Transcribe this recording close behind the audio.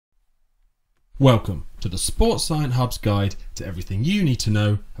Welcome to the Sports Science Hub's guide to everything you need to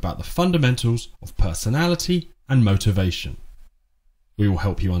know about the fundamentals of personality and motivation. We will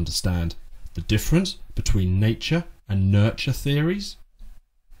help you understand the difference between nature and nurture theories,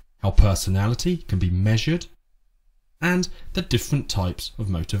 how personality can be measured, and the different types of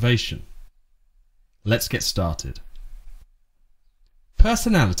motivation. Let's get started.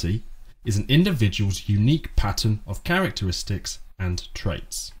 Personality is an individual's unique pattern of characteristics and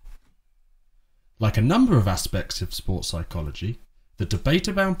traits. Like a number of aspects of sports psychology, the debate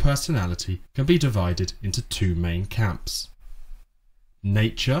about personality can be divided into two main camps.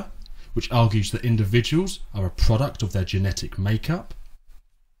 Nature, which argues that individuals are a product of their genetic makeup,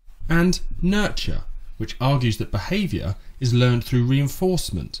 and nurture, which argues that behaviour is learned through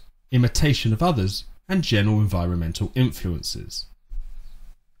reinforcement, imitation of others, and general environmental influences.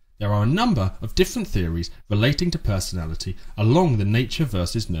 There are a number of different theories relating to personality along the nature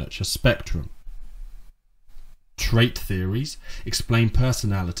versus nurture spectrum. Trait theories explain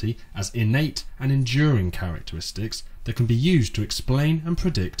personality as innate and enduring characteristics that can be used to explain and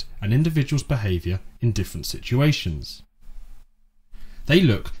predict an individual's behaviour in different situations. They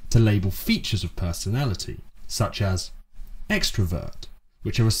look to label features of personality, such as extrovert,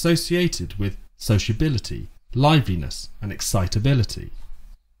 which are associated with sociability, liveliness and excitability;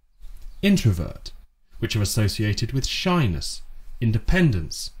 introvert, which are associated with shyness,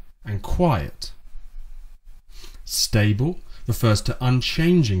 independence and quiet; stable refers to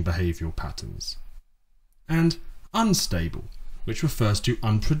unchanging behavioural patterns; and unstable, which refers to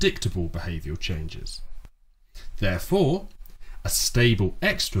unpredictable behavioural changes. Therefore, a stable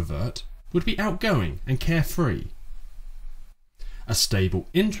extrovert would be outgoing and carefree. A stable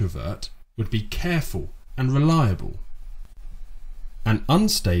introvert would be careful and reliable. An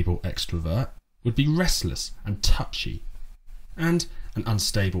unstable extrovert would be restless and touchy, and an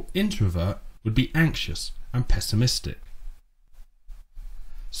unstable introvert would be anxious and pessimistic.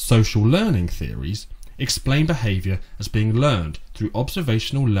 Social learning theories explain behaviour as being learned through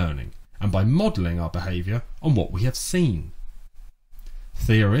observational learning and by modelling our behaviour on what we have seen.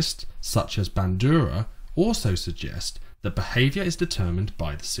 Theorists such as Bandura also suggest that behaviour is determined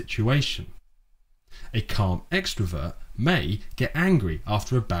by the situation. A calm extrovert may get angry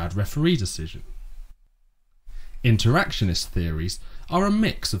after a bad referee decision. Interactionist theories are a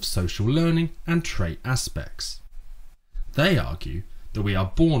mix of social learning and trait aspects. They argue that we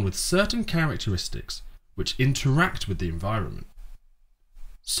are born with certain characteristics which interact with the environment.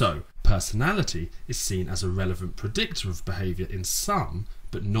 So, personality is seen as a relevant predictor of behaviour in some,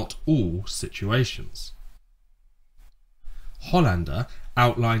 but not all, situations. Hollander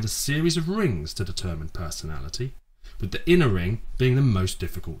outlined a series of rings to determine personality, with the inner ring being the most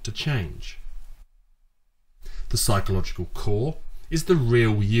difficult to change. The psychological core is the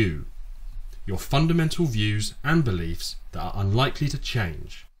real you, your fundamental views and beliefs that are unlikely to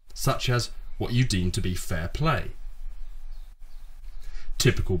change, such as what you deem to be fair play.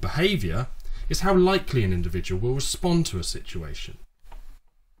 Typical behaviour is how likely an individual will respond to a situation,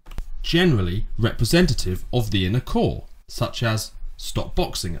 generally representative of the inner core, such as stop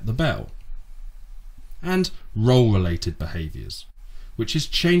boxing at the bell, and role-related behaviours, which is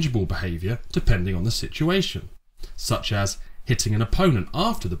changeable behaviour depending on the situation, such as hitting an opponent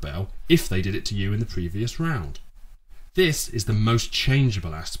after the bell if they did it to you in the previous round. This is the most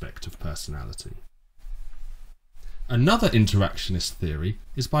changeable aspect of personality. Another interactionist theory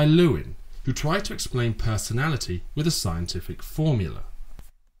is by Lewin, who tried to explain personality with a scientific formula.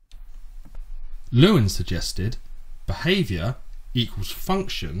 Lewin suggested behaviour equals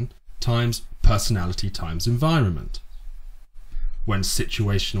function times personality times environment. When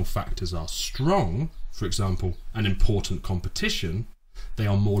situational factors are strong, for example, an important competition, they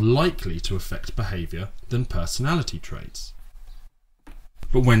are more likely to affect behaviour than personality traits.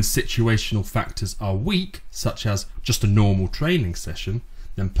 But when situational factors are weak, such as just a normal training session,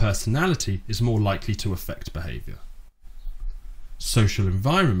 then personality is more likely to affect behaviour. Social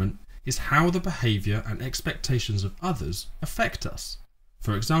environment is how the behaviour and expectations of others affect us.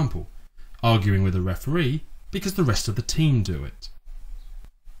 For example, arguing with a referee because the rest of the team do it.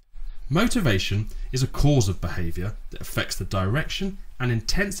 Motivation is a cause of behaviour that affects the direction and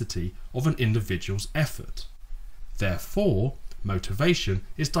intensity of an individual's effort. Therefore, motivation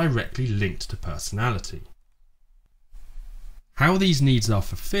is directly linked to personality. How these needs are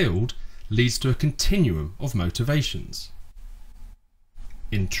fulfilled leads to a continuum of motivations.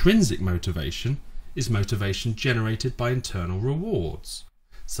 Intrinsic motivation is motivation generated by internal rewards,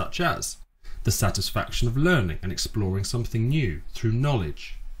 such as the satisfaction of learning and exploring something new through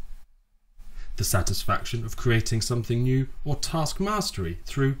knowledge. the satisfaction of creating something new or task mastery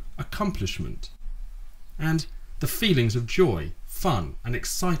through accomplishment, and the feelings of joy, fun and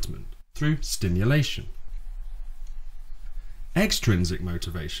excitement through stimulation. Extrinsic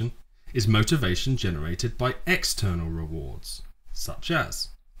motivation is motivation generated by external rewards, such as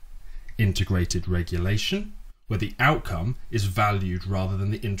integrated regulation, where the outcome is valued rather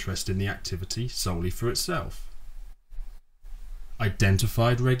than the interest in the activity solely for itself.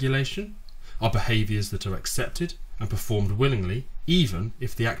 Identified regulation are behaviours that are accepted and performed willingly, even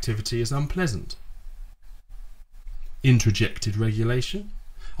if the activity is unpleasant. Introjected regulation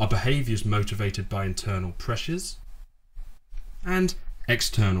are behaviours motivated by internal pressures. And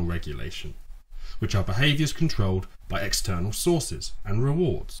external regulation, which are behaviours controlled by external sources and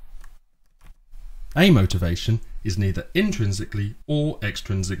rewards. Amotivation is neither intrinsically or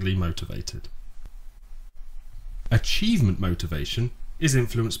extrinsically motivated. Achievement motivation is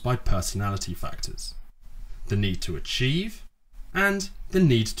influenced by personality factors, the need to achieve and the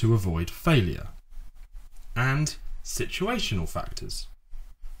need to avoid failure, and situational factors,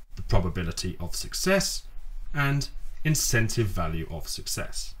 the probability of success and incentive value of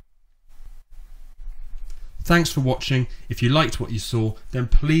success. Thanks for watching. If you liked what you saw, then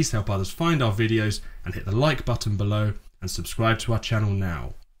please help others find our videos and hit the like button below and subscribe to our channel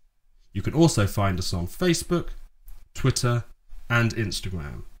now. You can also find us on Facebook, Twitter and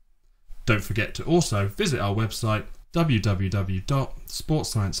Instagram. Don't forget to also visit our website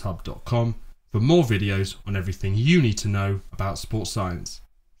www.sportsciencehub.com for more videos on everything you need to know about sports science.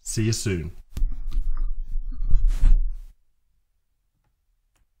 See you soon.